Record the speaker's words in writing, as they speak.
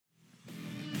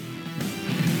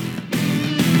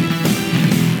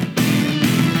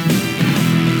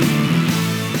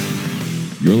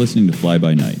You're listening to Fly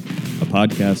By Night, a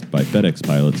podcast by FedEx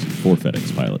pilots for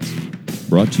FedEx pilots.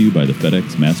 Brought to you by the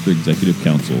FedEx Master Executive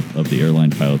Council of the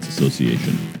Airline Pilots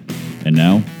Association. And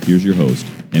now, here's your host,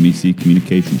 MEC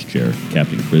Communications Chair,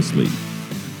 Captain Chris Lee.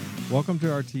 Welcome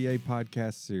to our TA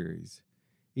podcast series.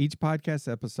 Each podcast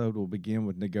episode will begin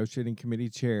with Negotiating Committee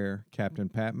Chair, Captain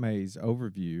Pat May's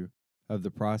overview of the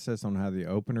process on how the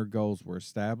opener goals were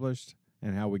established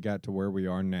and how we got to where we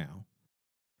are now.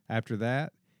 After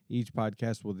that, each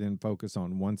podcast will then focus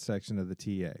on one section of the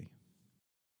TA.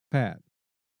 Pat,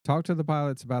 talk to the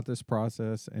pilots about this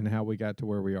process and how we got to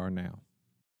where we are now.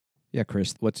 Yeah,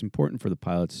 Chris, what's important for the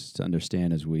pilots to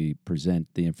understand as we present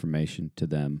the information to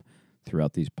them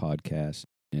throughout these podcasts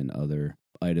and other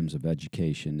items of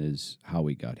education is how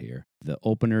we got here. The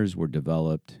openers were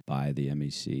developed by the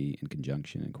MEC in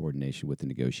conjunction and coordination with the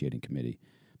negotiating committee,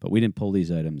 but we didn't pull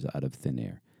these items out of thin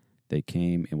air. They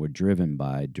came and were driven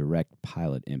by direct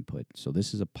pilot input. So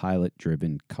this is a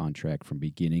pilot-driven contract from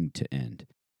beginning to end.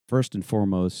 First and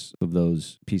foremost of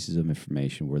those pieces of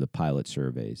information were the pilot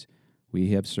surveys.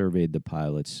 We have surveyed the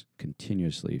pilots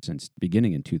continuously since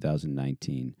beginning in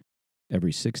 2019.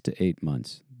 Every 6 to 8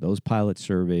 months, those pilot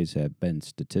surveys have been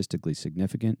statistically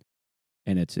significant,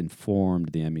 and it's informed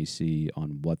the MEC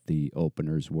on what the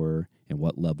openers were and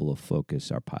what level of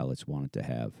focus our pilots wanted to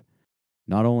have.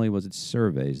 Not only was it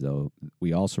surveys, though,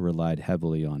 we also relied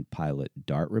heavily on pilot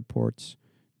DART reports,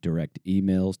 direct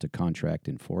emails to contract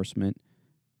enforcement,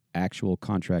 actual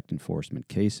contract enforcement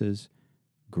cases,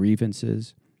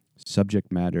 grievances, subject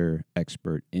matter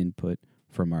expert input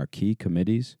from our key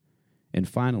committees. And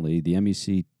finally, the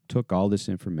MEC took all this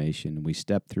information and we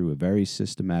stepped through a very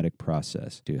systematic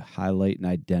process to highlight and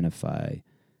identify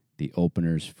the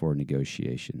openers for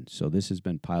negotiation. So this has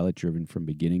been pilot-driven from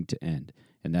beginning to end,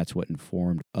 and that's what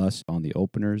informed us on the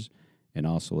openers and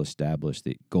also established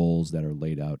the goals that are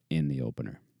laid out in the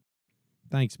opener.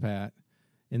 Thanks, Pat.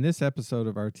 In this episode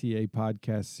of our TA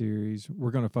podcast series,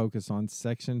 we're going to focus on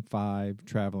Section 5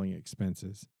 traveling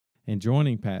expenses. And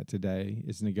joining Pat today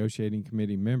is Negotiating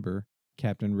Committee member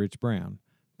Captain Rich Brown.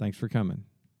 Thanks for coming.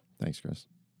 Thanks, Chris.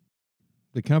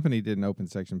 The company didn't open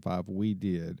Section 5. We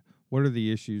did. What are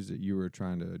the issues that you were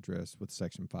trying to address with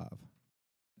Section 5?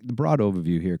 The broad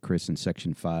overview here, Chris, in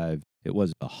Section 5, it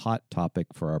was a hot topic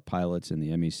for our pilots in the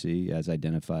MEC as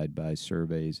identified by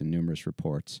surveys and numerous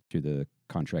reports to the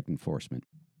contract enforcement.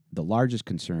 The largest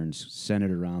concerns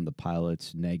centered around the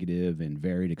pilots' negative and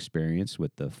varied experience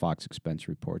with the Fox expense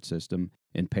report system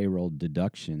and payroll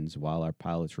deductions while our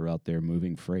pilots were out there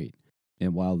moving freight.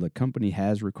 And while the company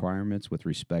has requirements with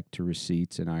respect to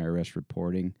receipts and IRS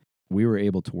reporting, we were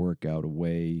able to work out a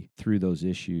way through those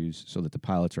issues so that the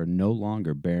pilots are no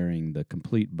longer bearing the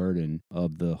complete burden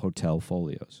of the hotel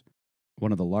folios.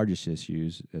 One of the largest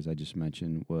issues, as I just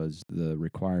mentioned, was the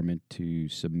requirement to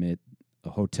submit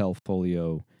a hotel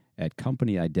folio at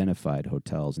company-identified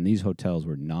hotels, and these hotels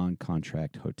were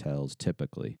non-contract hotels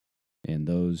typically, and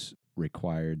those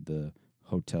required the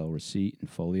hotel receipt and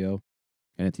folio.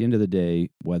 And at the end of the day,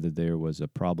 whether there was a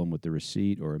problem with the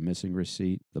receipt or a missing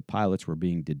receipt, the pilots were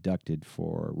being deducted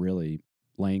for really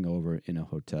laying over in a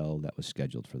hotel that was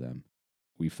scheduled for them.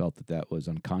 We felt that that was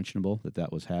unconscionable, that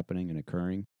that was happening and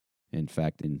occurring. In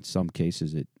fact, in some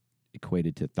cases, it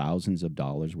equated to thousands of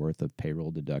dollars worth of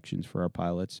payroll deductions for our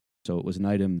pilots. So it was an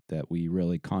item that we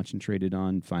really concentrated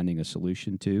on finding a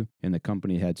solution to, and the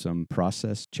company had some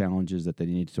process challenges that they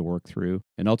needed to work through,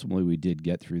 and ultimately we did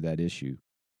get through that issue.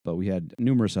 But we had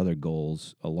numerous other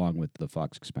goals along with the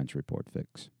Fox expense report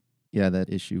fix. Yeah,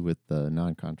 that issue with the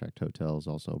non-contract hotels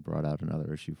also brought out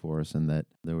another issue for us, in that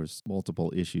there was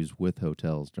multiple issues with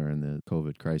hotels during the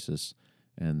COVID crisis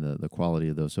and the quality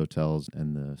of those hotels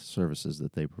and the services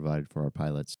that they provided for our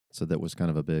pilots. So that was kind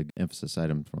of a big emphasis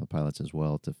item from the pilots as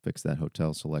well, to fix that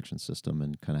hotel selection system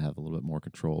and kind of have a little bit more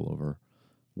control over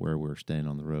where we're staying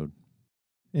on the road.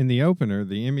 In the opener,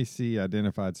 the MEC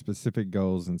identified specific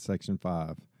goals in Section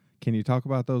 5. Can you talk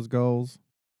about those goals?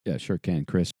 Yeah, sure can,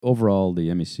 Chris. Overall, the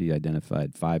MEC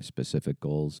identified 5 specific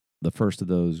goals. The first of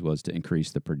those was to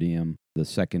increase the per diem. The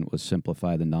second was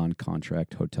simplify the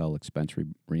non-contract hotel expense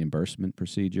reimbursement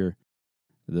procedure.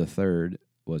 The third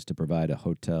was to provide a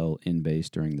hotel in-base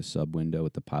during the sub-window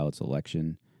at the pilot's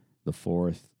election. The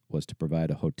fourth was to provide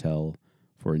a hotel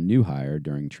for a new hire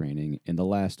during training. And the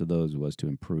last of those was to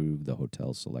improve the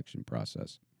hotel selection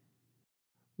process.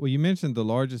 Well, you mentioned the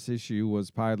largest issue was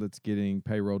pilots getting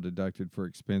payroll deducted for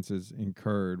expenses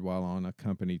incurred while on a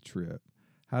company trip.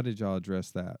 How did y'all address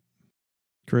that?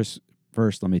 Chris,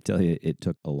 first, let me tell you, it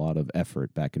took a lot of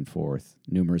effort back and forth,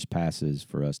 numerous passes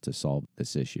for us to solve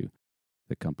this issue.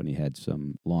 The company had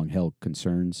some long-held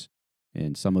concerns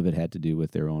And some of it had to do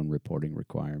with their own reporting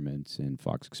requirements and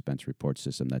Fox expense report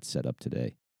system that's set up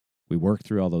today. We worked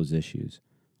through all those issues.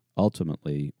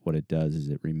 Ultimately, what it does is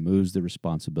it removes the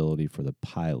responsibility for the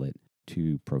pilot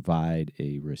to provide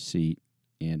a receipt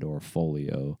and or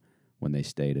folio when they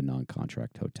stay at a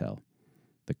non-contract hotel.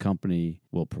 The company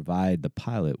will provide the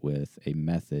pilot with a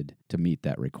method to meet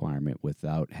that requirement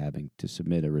without having to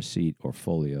submit a receipt or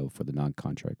folio for the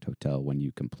non-contract hotel when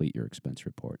you complete your expense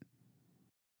report.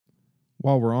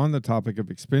 While we're on the topic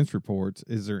of expense reports,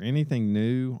 is there anything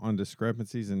new on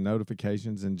discrepancies and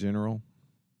notifications in general?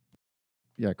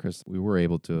 Yeah, Chris, we were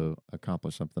able to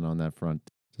accomplish something on that front.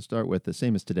 To start with, the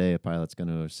same as today, a pilot's going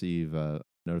to receive a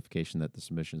notification that the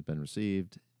submission's been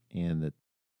received and that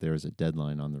there is a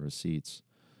deadline on the receipts.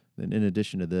 Then in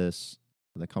addition to this,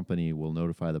 the company will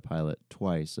notify the pilot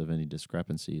twice of any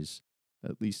discrepancies,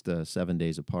 at least 7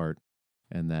 days apart,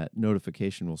 and that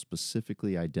notification will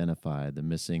specifically identify the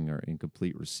missing or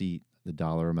incomplete receipt, the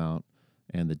dollar amount,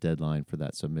 and the deadline for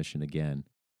that submission again.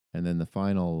 And then the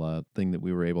final thing that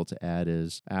we were able to add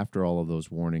is after all of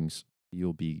those warnings,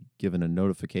 you'll be given a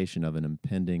notification of an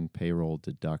impending payroll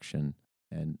deduction,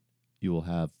 and you will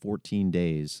have 14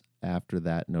 days after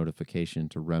that notification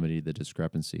to remedy the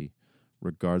discrepancy,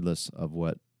 regardless of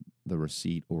what the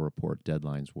receipt or report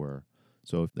deadlines were.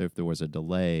 So if there was a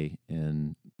delay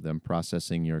in them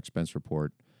processing your expense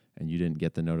report and you didn't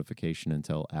get the notification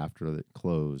until after it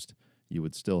closed, you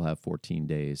would still have 14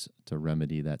 days to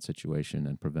remedy that situation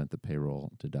and prevent the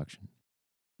payroll deduction.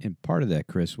 And part of that,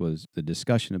 Chris, was the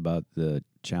discussion about the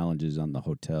challenges on the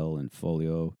hotel and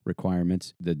folio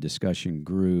requirements. The discussion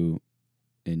grew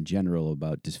in general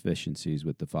about deficiencies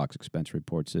with the Fox expense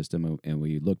report system, and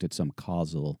we looked at some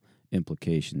causal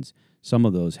implications. Some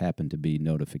of those happened to be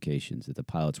notifications, that the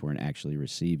pilots weren't actually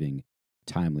receiving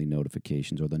timely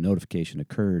notifications, or the notification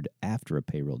occurred after a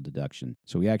payroll deduction.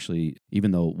 So we actually,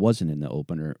 even though it wasn't in the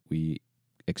opener, we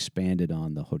expanded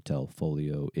on the hotel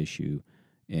folio issue,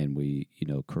 and we,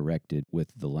 corrected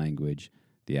with the language,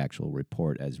 the actual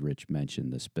report, as Rich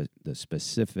mentioned, the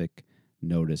specific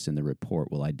notice in the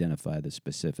report will identify the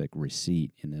specific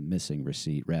receipt in the missing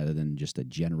receipt rather than just a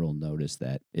general notice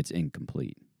that it's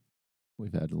incomplete.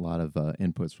 We've had a lot of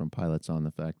inputs from pilots on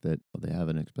the fact that they have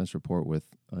an expense report with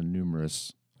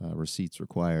numerous receipts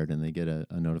required, and they get a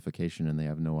notification and they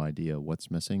have no idea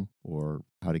what's missing or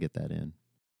how to get that in.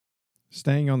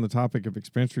 Staying on the topic of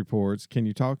expense reports, can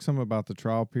you talk some about the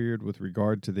trial period with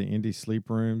regard to the Indy sleep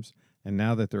rooms? And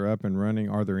now that they're up and running,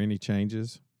 are there any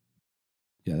changes?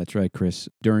 Yeah, that's right, Chris.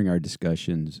 During our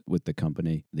discussions with the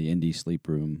company, the Indy sleep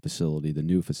room facility, the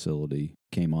new facility,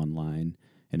 came online,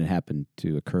 and it happened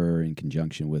to occur in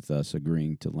conjunction with us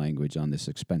agreeing to language on this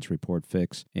expense report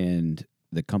fix. And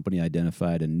the company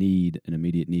identified an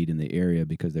immediate need in the area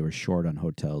because they were short on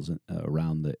hotels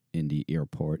around the Indy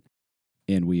airport.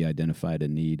 And we identified a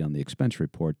need on the expense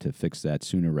report to fix that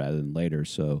sooner rather than later.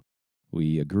 So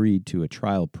we agreed to a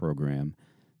trial program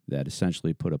that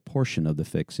essentially put a portion of the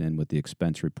fix in with the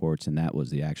expense reports, and that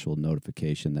was the actual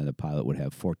notification that a pilot would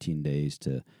have 14 days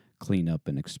to clean up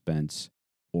an expense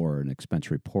or an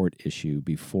expense report issue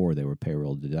before they were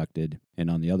payroll deducted. And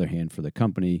on the other hand, for the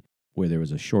company, where there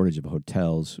was a shortage of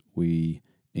hotels, we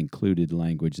included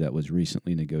language that was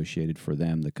recently negotiated for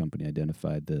them. The company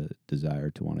identified the desire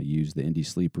to want to use the Indy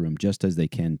sleep room just as they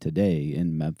can today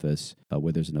in Memphis,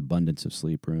 where there's an abundance of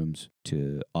sleep rooms,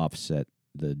 to offset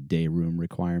the day room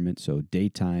requirement. So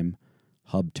daytime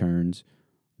hub turns,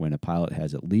 when a pilot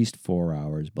has at least 4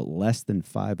 hours but less than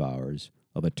 5 hours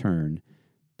of a turn,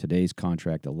 today's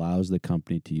contract allows the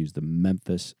company to use the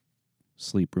Memphis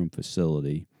sleep room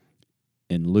facility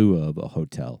in lieu of a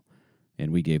hotel.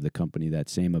 And we gave the company that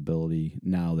same ability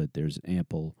now that there's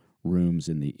ample rooms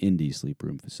in the Indy sleep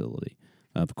room facility.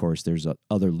 Of course, there's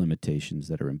other limitations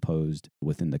that are imposed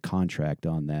within the contract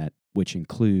on that, which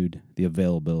include the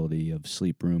availability of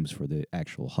sleep rooms for the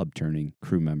actual hub turning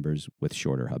crew members with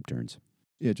shorter hub turns.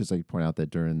 Yeah, just like to point out that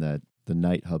during the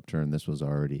night hub turn, this was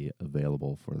already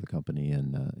available for the company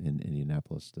in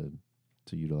Indianapolis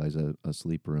to utilize a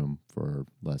sleep room for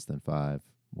less than 5,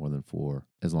 more than 4,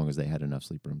 as long as they had enough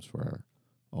sleep rooms for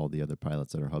all the other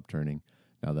pilots that are hub turning.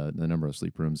 Now, the number of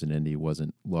sleep rooms in Indy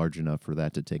wasn't large enough for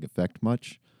that to take effect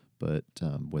much, but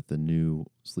with the new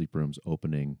sleep rooms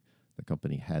opening, the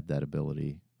company had that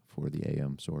ability for the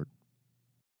AM sort.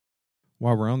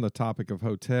 While we're on the topic of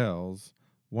hotels,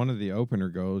 one of the opener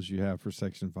goals you have for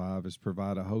Section 5 is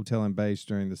provide a hotel and base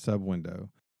during the sub window.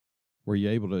 Were you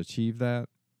able to achieve that?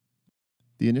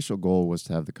 The initial goal was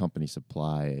to have the company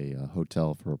supply a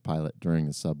hotel for a pilot during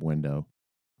the sub window.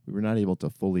 We were not able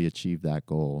to fully achieve that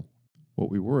goal.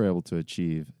 What we were able to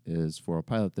achieve is for a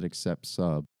pilot that accepts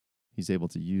sub, he's able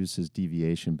to use his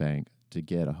deviation bank to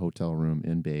get a hotel room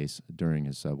in base during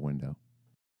his sub window.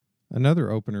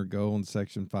 Another opener goal in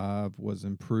Section 5 was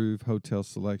improve hotel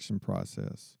selection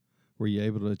process. Were you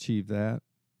able to achieve that?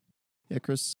 Yeah,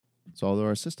 Chris. So although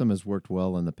our system has worked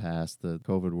well in the past, the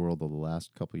COVID world of the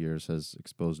last couple of years has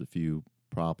exposed a few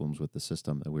problems with the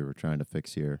system that we were trying to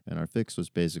fix here. And our fix was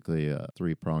basically a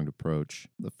three-pronged approach.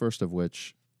 The first of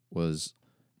which was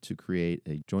to create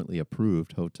a jointly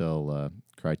approved hotel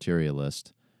criteria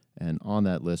list. And on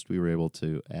that list, we were able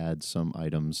to add some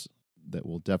items that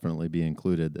will definitely be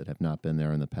included that have not been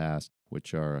there in the past,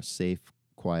 which are safe,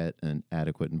 quiet, and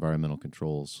adequate environmental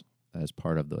controls as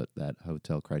part of that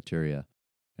hotel criteria.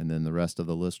 And then the rest of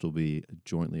the list will be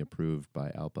jointly approved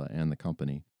by ALPA and the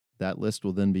company. That list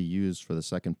will then be used for the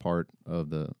second part of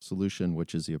the solution,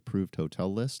 which is the approved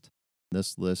hotel list.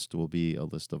 This list will be a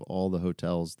list of all the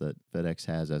hotels that FedEx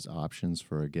has as options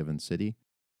for a given city,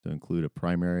 to include a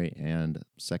primary and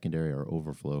secondary or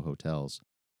overflow hotels.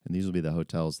 And these will be the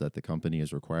hotels that the company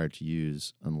is required to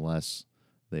use unless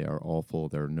they are all full.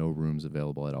 There are no rooms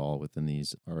available at all within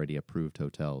these already approved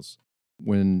hotels.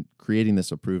 When creating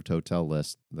this approved hotel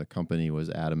list, the company was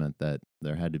adamant that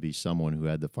there had to be someone who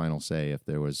had the final say if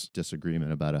there was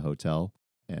disagreement about a hotel.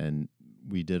 And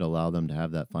we did allow them to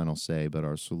have that final say, but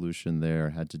our solution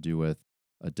there had to do with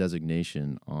a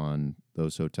designation on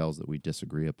those hotels that we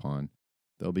disagree upon.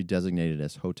 They'll be designated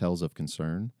as hotels of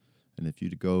concern. And if you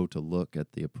go to look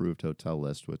at the approved hotel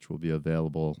list, which will be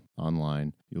available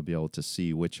online, you'll be able to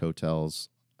see which hotels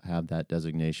have that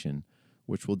designation,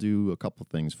 which will do a couple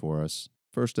things for us.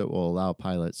 First, it will allow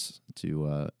pilots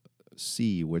to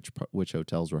see which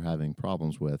hotels we're having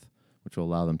problems with, which will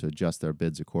allow them to adjust their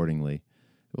bids accordingly.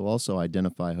 It will also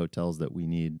identify hotels that we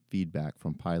need feedback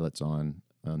from pilots on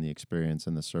the experience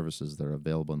and the services that are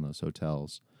available in those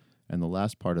hotels. And the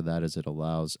last part of that is it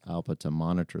allows ALPA to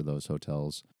monitor those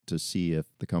hotels to see if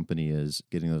the company is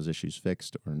getting those issues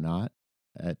fixed or not.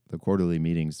 At the quarterly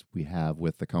meetings we have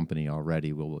with the company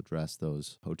already, we'll address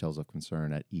those hotels of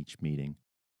concern at each meeting.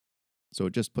 So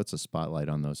it just puts a spotlight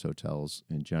on those hotels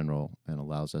in general and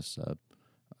allows us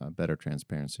better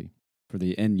transparency. For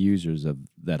the end users of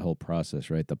that whole process,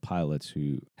 right, the pilots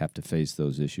who have to face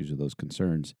those issues or those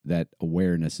concerns, that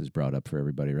awareness is brought up for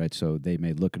everybody, right? So they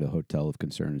may look at a hotel of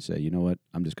concern and say, you know what,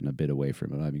 I'm just going to bid away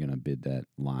from it. I'm going to bid that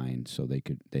line, so they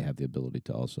have the ability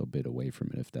to also bid away from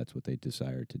it if that's what they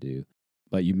desire to do.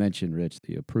 But you mentioned, Rich,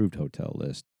 the approved hotel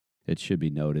list. It should be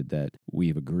noted that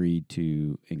we've agreed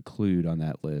to include on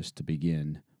that list to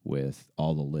begin with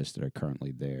all the lists that are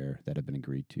currently there that have been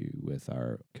agreed to with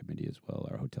our committee as well,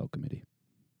 our hotel committee.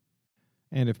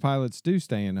 And if pilots do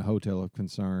stay in a hotel of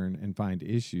concern and find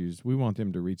issues, we want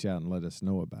them to reach out and let us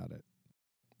know about it.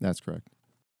 That's correct.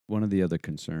 One of the other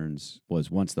concerns was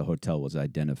once the hotel was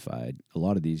identified, a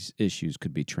lot of these issues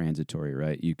could be transitory,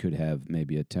 right? You could have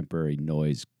maybe a temporary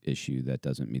noise issue that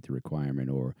doesn't meet the requirement,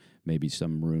 or maybe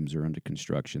some rooms are under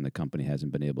construction. The company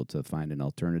hasn't been able to find an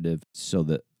alternative, so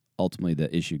that ultimately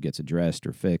the issue gets addressed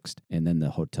or fixed, and then the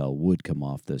hotel would come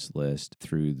off this list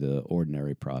through the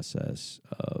ordinary process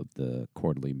of the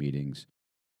quarterly meetings.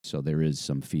 So there is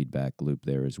some feedback loop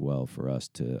there as well for us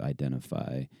to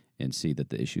identify and see that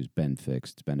the issue's been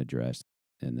fixed, it's been addressed,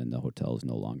 and then the hotel is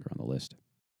no longer on the list.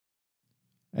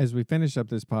 As we finish up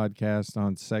this podcast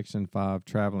on Section 5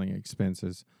 traveling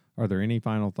expenses, are there any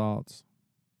final thoughts?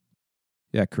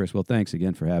 Yeah, Chris, well, thanks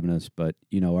again for having us. But,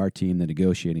 our team, the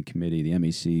negotiating committee, the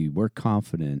MEC, we're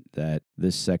confident that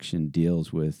this section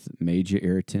deals with major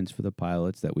irritants for the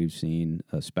pilots that we've seen,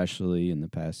 especially in the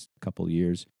past couple of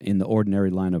years, in the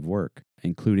ordinary line of work,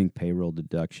 including payroll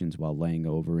deductions while laying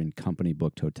over in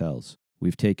company-booked hotels.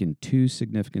 We've taken 2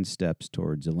 significant steps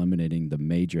towards eliminating the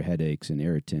major headaches and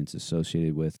irritants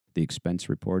associated with the expense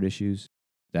report issues,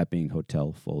 that being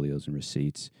hotel folios and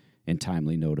receipts, and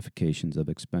timely notifications of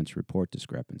expense report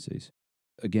discrepancies.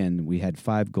 Again, we had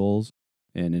 5 goals,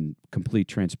 and in complete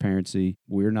transparency,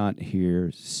 we're not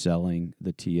here selling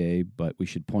the TA, but we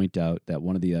should point out that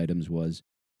one of the items was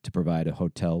to provide a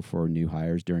hotel for new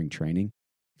hires during training.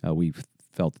 We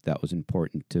felt that was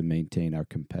important to maintain our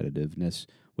competitiveness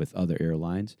with other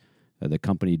airlines. The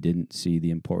company didn't see the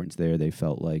importance there. They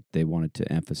felt like they wanted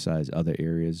to emphasize other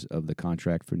areas of the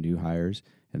contract for new hires,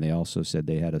 and they also said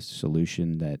they had a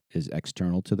solution that is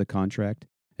external to the contract.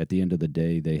 At the end of the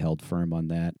day, they held firm on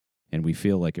that, and we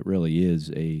feel like it really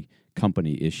is a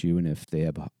company issue, and if they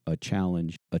have a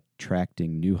challenge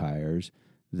attracting new hires,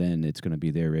 then it's going to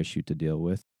be their issue to deal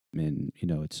with. And,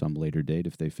 at some later date,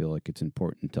 if they feel like it's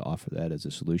important to offer that as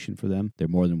a solution for them, they're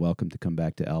more than welcome to come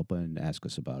back to ALPA and ask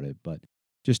us about it. But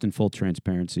Just in full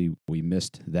transparency, we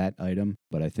missed that item,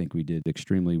 but I think we did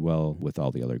extremely well with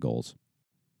all the other goals.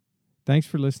 Thanks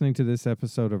for listening to this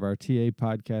episode of our TA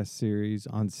podcast series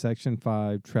on Section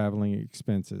 5 Traveling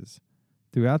Expenses.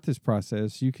 Throughout this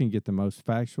process, you can get the most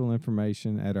factual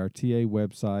information at our TA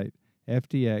website,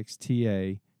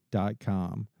 fdxta.com.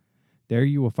 There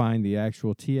you will find the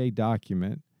actual TA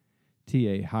document,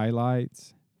 TA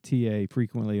highlights, TA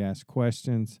frequently asked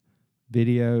questions,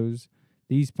 videos,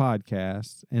 these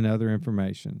podcasts, and other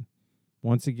information.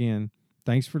 Once again,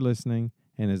 thanks for listening,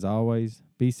 and as always,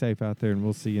 be safe out there, and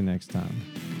we'll see you next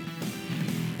time.